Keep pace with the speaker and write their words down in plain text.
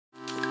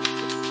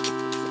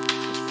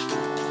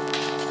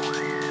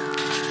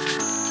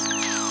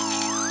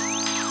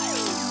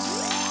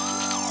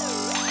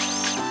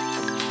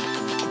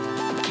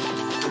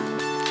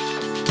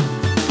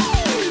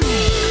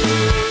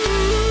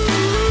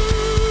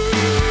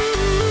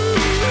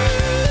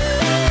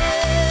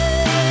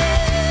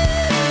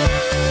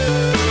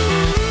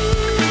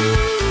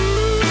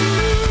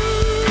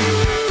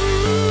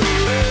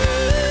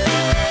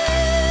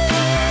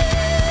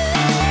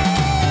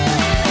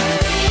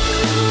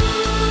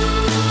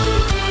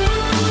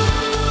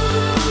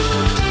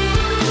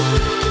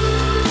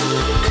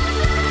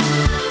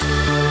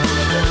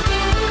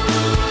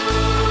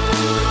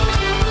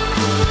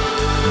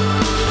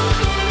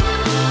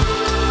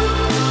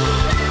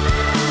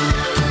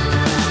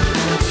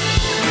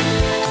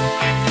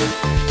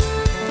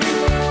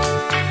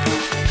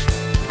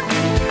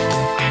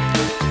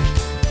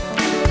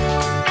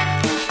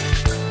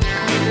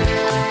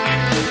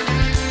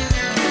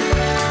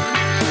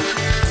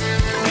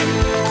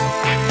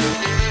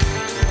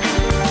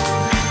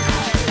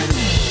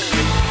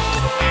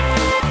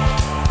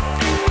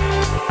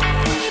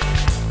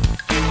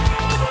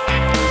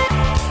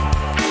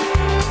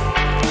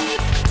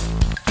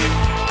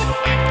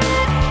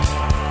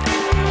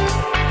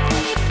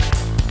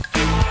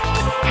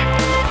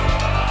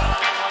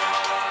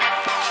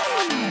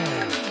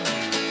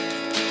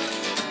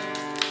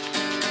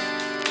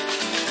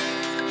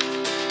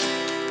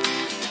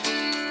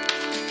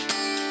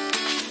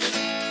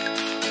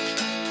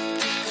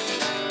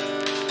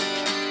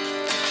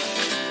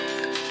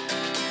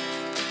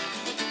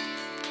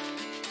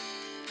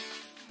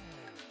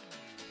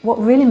What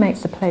really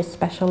makes the place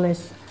special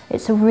is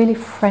it's a really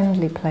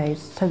friendly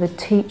place. So the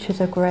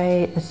teachers are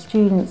great, the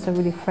students are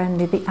really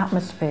friendly, the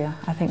atmosphere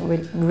I think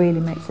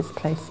really makes this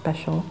place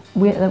special.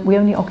 We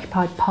only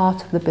occupied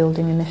part of the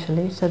building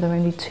initially, so there are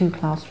only 2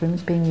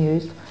 classrooms being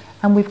used.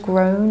 And we've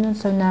grown, and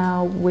so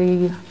now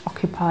we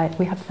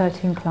have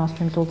 13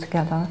 classrooms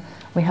altogether.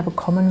 We have a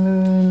common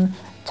room,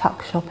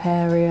 tuck shop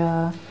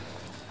area,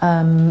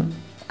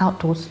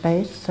 outdoor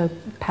space, so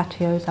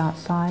patios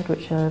outside,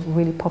 which are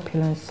really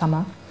popular in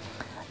summer.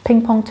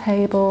 Ping pong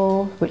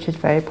table, which is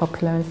very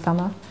popular in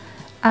summer.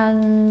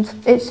 And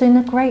it's in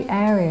a great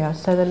area,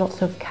 so there are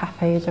lots of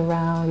cafes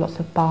around, lots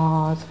of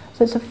bars.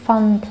 So it's a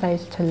fun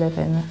place to live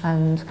in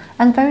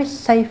and very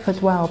safe as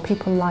well.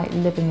 People like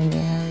living in the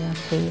area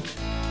too.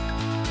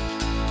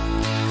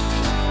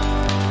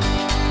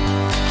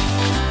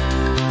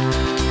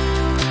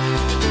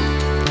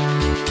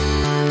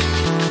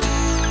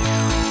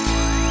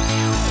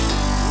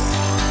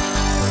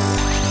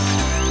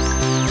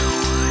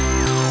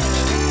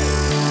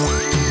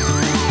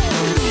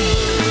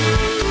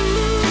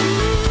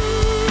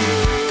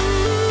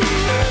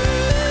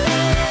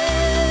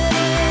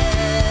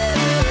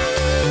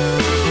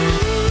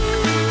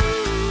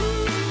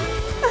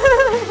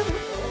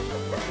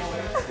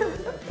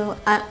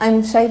 I'm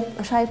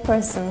a shy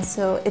person,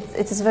 so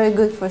it is very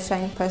good for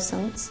shy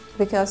persons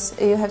because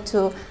you have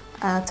to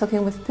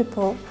talking with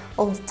people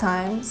all the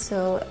time.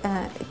 So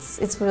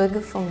it's really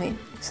good for me,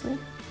 actually.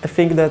 I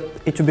think that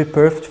it will be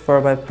perfect for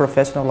my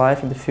professional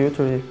life in the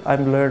future.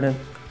 I'm learning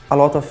a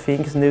lot of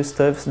things, new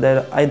stuff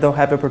that I don't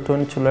have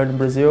opportunity to learn in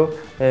Brazil,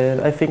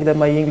 and I think that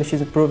my English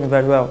is improving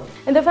very well.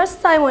 And the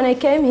first time when I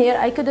came here,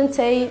 I couldn't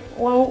say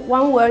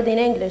one word in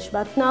English,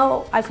 but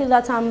now I feel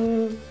that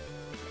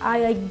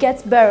I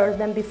get better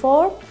than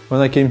before.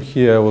 When I came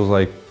here, I was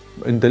like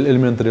in the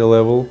elementary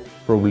level,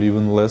 probably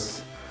even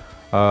less.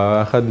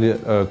 I hardly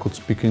could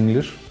speak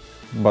English,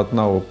 but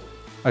now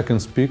I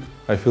can speak.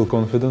 I feel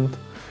confident.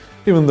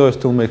 Even though I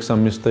still make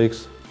some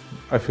mistakes,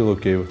 I feel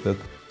okay with that.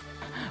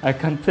 I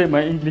can't say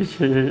my English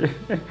is,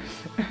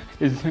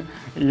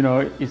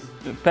 is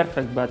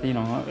perfect, but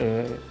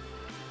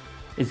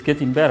it's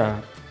getting better.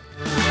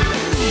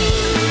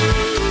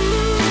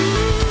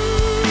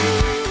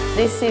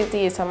 This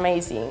city is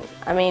amazing.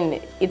 I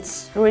mean,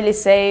 it's really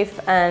safe,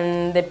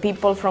 and the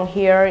people from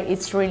here,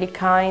 it's really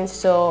kind,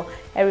 so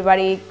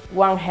everybody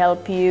want to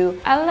help you.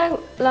 I like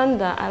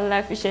London. I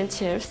like fish and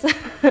chips.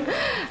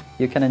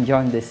 You can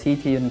enjoy the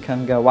city, you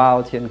can go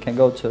out, you can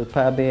go to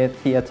pub,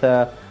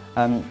 theatre,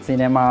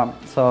 cinema,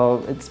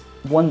 so it's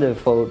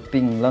wonderful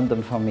being in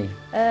London for me.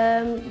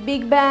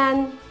 Big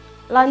Ben,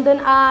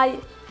 London Eye,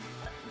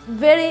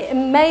 very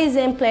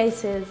amazing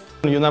places.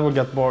 You never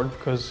get bored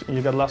because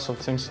you got lots of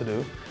things to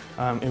do.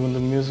 Even the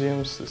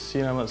museums, the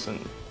cinemas, and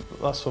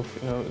lots of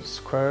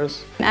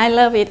squares. I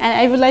love it, and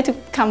I would like to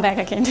come back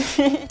again.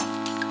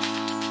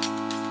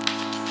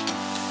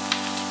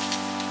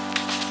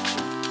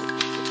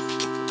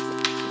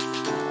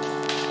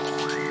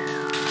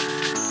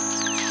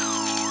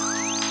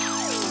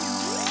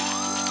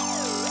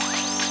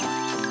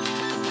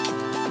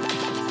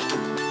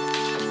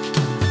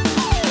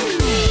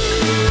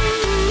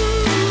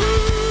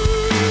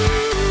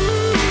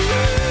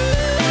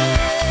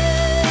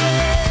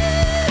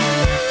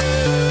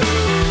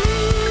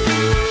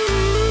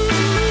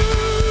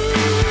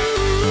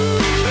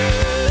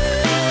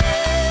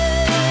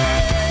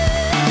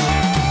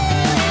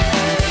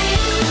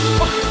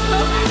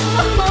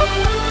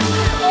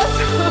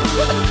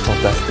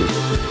 Fantastic.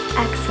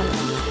 Excellent.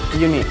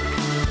 Unique.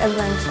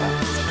 Adventure.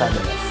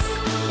 Fabulous.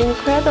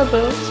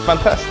 Incredible. It's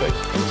fantastic.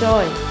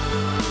 Enjoy.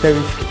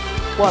 Terrific.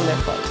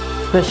 Wonderful.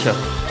 Special.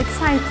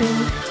 Exciting.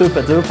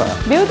 Super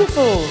duper.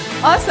 Beautiful.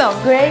 Awesome.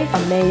 Great.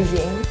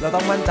 Amazing. เราต้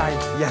องมั่นใจ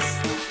yes